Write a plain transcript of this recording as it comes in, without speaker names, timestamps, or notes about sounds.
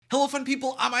Hello fun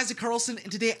people, I'm Isaac Carlson,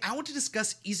 and today I want to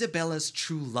discuss Isabela's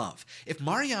true love. If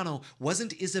Mariano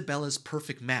wasn't Isabela's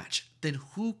perfect match, then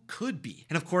who could be?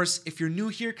 And of course, if you're new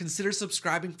here, consider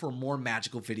subscribing for more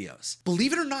magical videos.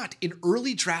 Believe it or not, in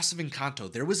early drafts of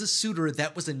Encanto, there was a suitor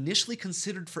that was initially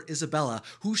considered for Isabela,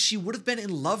 who she would have been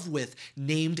in love with,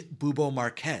 named Bubo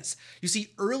Marquez. You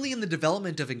see, early in the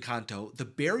development of Encanto, the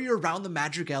barrier around the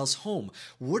Madrigal's home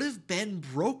would have been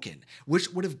broken,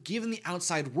 which would have given the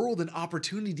outside world an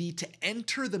opportunity to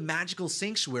enter the magical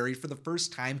sanctuary for the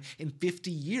first time in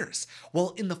 50 years.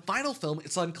 Well, in the final film,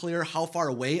 it's unclear how far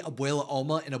away Abuela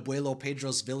Alma and Abuelo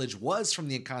Pedro's village was from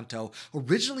the Encanto.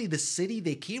 Originally, the city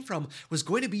they came from was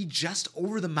going to be just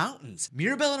over the mountains.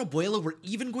 Mirabel and Abuela were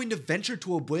even going to venture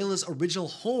to Abuela's original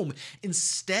home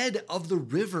instead of the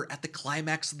river at the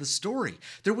climax of the story.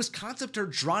 There was concept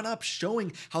art drawn up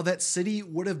showing how that city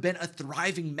would have been a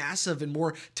thriving, massive, and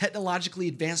more technologically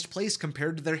advanced place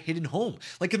compared to their hidden home.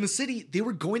 Like in the city, they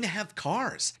were going to have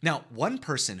cars. Now, one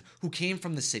person who came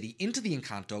from the city into the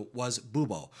Encanto was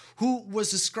Bubo, who was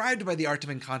described by the art of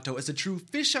Encanto as a true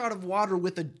fish out of water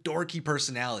with a dorky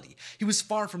personality. He was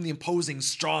far from the imposing,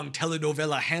 strong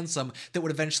telenovela handsome that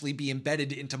would eventually be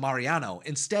embedded into Mariano.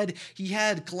 Instead, he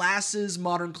had glasses,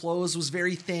 modern clothes, was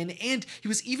very thin, and he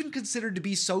was even considered to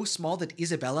be so small that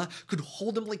Isabela could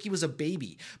hold him like he was a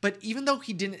baby. But even though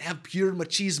he didn't have pure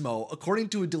machismo, according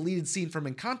to a deleted scene from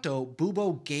Encanto,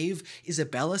 Bubo gave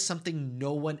Isabela something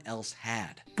no one else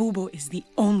had. Bubo is the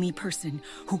only person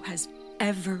who has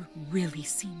ever really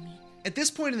seen me. At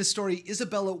this point in the story,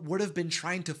 Isabela would have been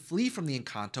trying to flee from the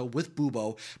Encanto with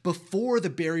Bubo before the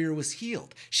barrier was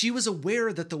healed. She was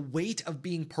aware that the weight of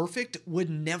being perfect would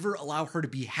never allow her to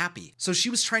be happy. So she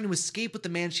was trying to escape with the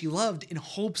man she loved in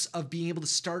hopes of being able to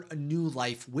start a new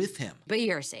life with him. But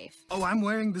you're safe. Oh, I'm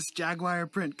wearing this jaguar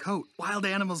print coat. Wild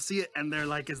animals see it and they're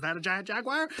like, is that a giant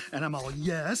jaguar? And I'm all,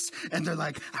 yes. And they're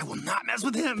like, I will not mess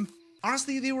with him.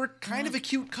 Honestly, they were kind of a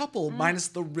cute couple, minus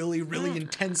the really, really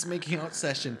intense making out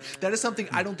session. That is something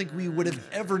I don't think we would have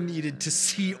ever needed to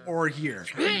see or hear.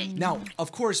 Now,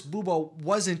 of course, Bubo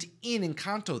wasn't in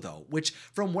Encanto though, which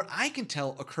from what I can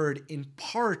tell occurred in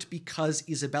part because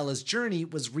Isabela's journey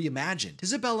was reimagined.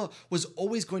 Isabela was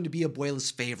always going to be Abuela's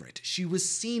favorite. She was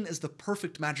seen as the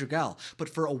perfect Madrigal, but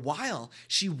for a while,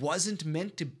 she wasn't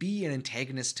meant to be an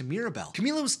antagonist to Mirabel.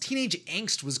 Camilo's teenage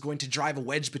angst was going to drive a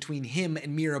wedge between him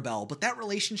and Mirabel, but that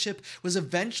relationship was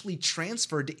eventually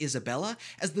transferred to Isabela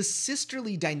as the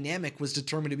sisterly dynamic was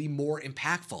determined to be more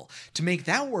impactful. To make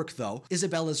that work though,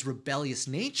 Isabela's rebellious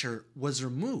nature was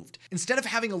removed. Instead of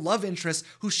having a love interest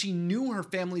who she knew her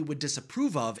family would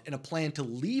disapprove of in a plan to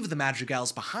leave the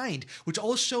Madrigals behind, which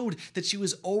all showed that she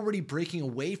was already breaking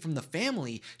away from the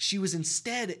family, she was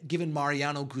instead given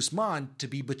Mariano Guzman to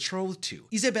be betrothed to.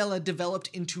 Isabela developed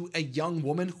into a young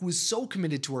woman who was so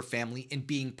committed to her family and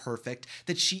being perfect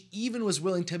that she even was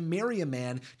willing to marry a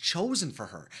man chosen for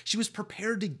her. She was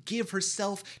prepared to give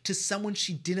herself to someone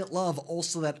she didn't love,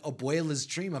 also that Abuela's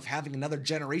dream of having another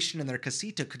generation in their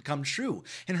casita could come true.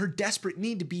 And her desperate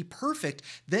need to be perfect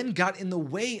then got in the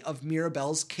way of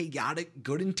Mirabel's chaotic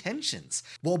good intentions.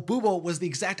 While Bubo was the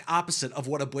exact opposite of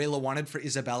what Abuela wanted for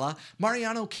Isabela,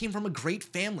 Mariano came from a great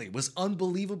family, was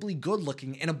unbelievably good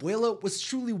looking, and Abuela was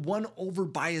truly won over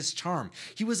by his charm.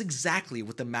 He was exactly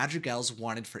what the Madrigals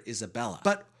wanted for Isabela.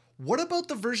 But what about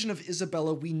the version of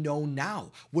Isabela we know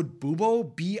now? Would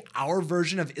Bubo be our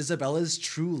version of Isabela's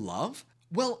true love?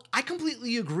 Well, I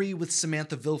completely agree with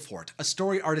Samantha Vilfort, a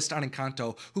story artist on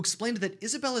Encanto, who explained that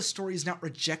Isabela's story is not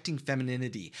rejecting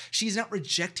femininity. She's not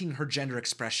rejecting her gender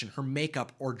expression, her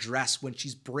makeup, or dress when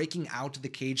she's breaking out of the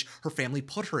cage her family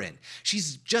put her in.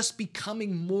 She's just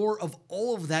becoming more of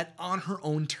all of that on her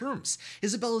own terms.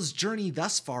 Isabela's journey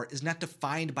thus far is not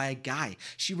defined by a guy.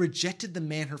 She rejected the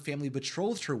man her family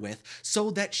betrothed her with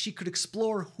so that she could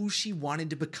explore who she wanted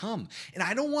to become. And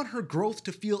I don't want her growth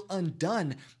to feel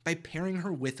undone by pairing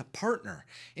her with a partner.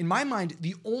 In my mind,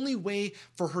 the only way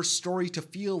for her story to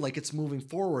feel like it's moving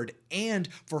forward and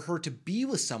for her to be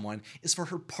with someone is for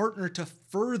her partner to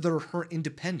further her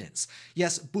independence.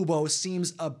 Yes, Bubo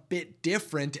seems a bit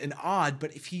different and odd,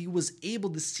 but if he was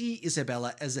able to see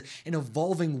Isabela as an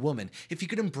evolving woman, if he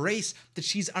could embrace that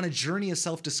she's on a journey of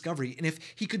self-discovery, and if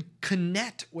he could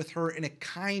connect with her in a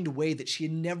kind way that she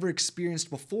had never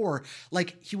experienced before,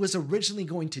 like he was originally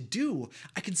going to do,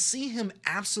 I could see him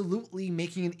absolutely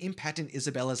making an impact in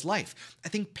Isabela's life. I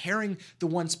think pairing the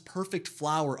once perfect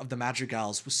flower of the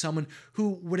Madrigals with someone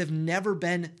who would have never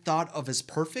been thought of as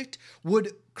perfect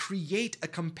would create a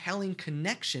compelling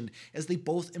connection as they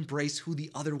both embrace who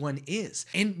the other one is.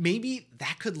 And maybe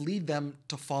that could lead them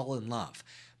to fall in love.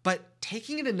 But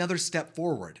taking it another step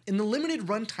forward, in the limited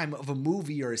runtime of a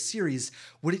movie or a series,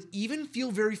 would it even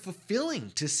feel very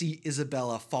fulfilling to see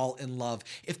Isabela fall in love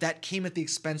if that came at the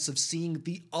expense of seeing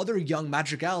the other young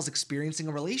madrigals experiencing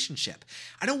a relationship?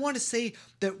 I don't want to say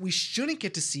that we shouldn't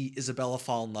get to see Isabela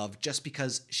fall in love just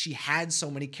because she had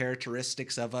so many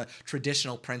characteristics of a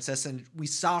traditional princess and we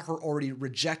saw her already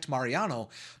reject Mariano,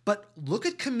 but look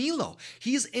at Camilo.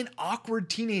 He's an awkward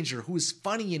teenager who is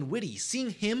funny and witty.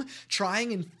 Seeing him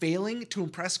trying and failing to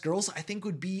impress girls, I think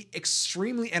would be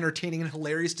extremely entertaining and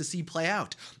hilarious to see play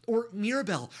out. Or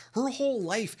Mirabel, her whole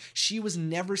life, she was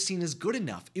never seen as good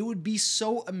enough. It would be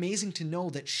so amazing to know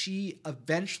that she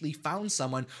eventually found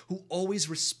someone who always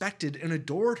respected and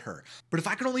adored her. But if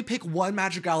I could only pick one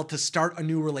madrigal to start a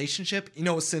new relationship,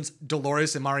 since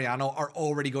Dolores and Mariano are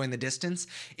already going the distance,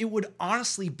 it would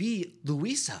honestly be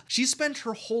Luisa. She spent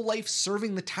her whole life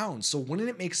serving the town, so wouldn't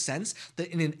it make sense that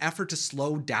in an effort to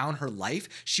slow down her life,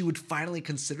 she would finally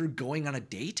consider going on a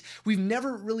date? We've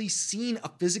never really seen a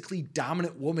physically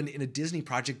dominant woman in a Disney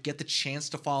project get the chance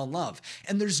to fall in love,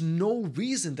 and there's no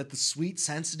reason that the sweet,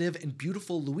 sensitive, and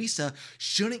beautiful Luisa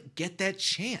shouldn't get that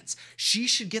chance. She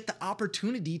should get the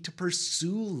opportunity to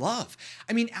pursue love.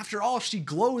 I mean, after all, she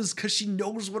glows because she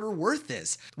knows what her worth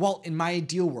is. Well, in my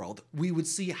ideal world, we would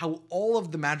see how all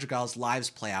of the madrigals' lives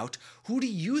play out. Who do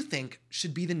you think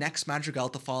should be the next madrigal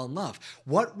to fall in love?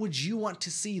 What would you want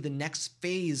to see the next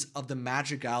phase of the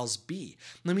madrigals be?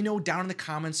 Let me know down in the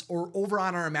comments or over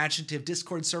on our imaginative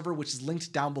Discord server, which is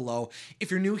linked down below.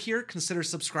 If you're new here, consider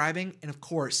subscribing, and of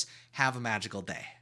course, have a magical day.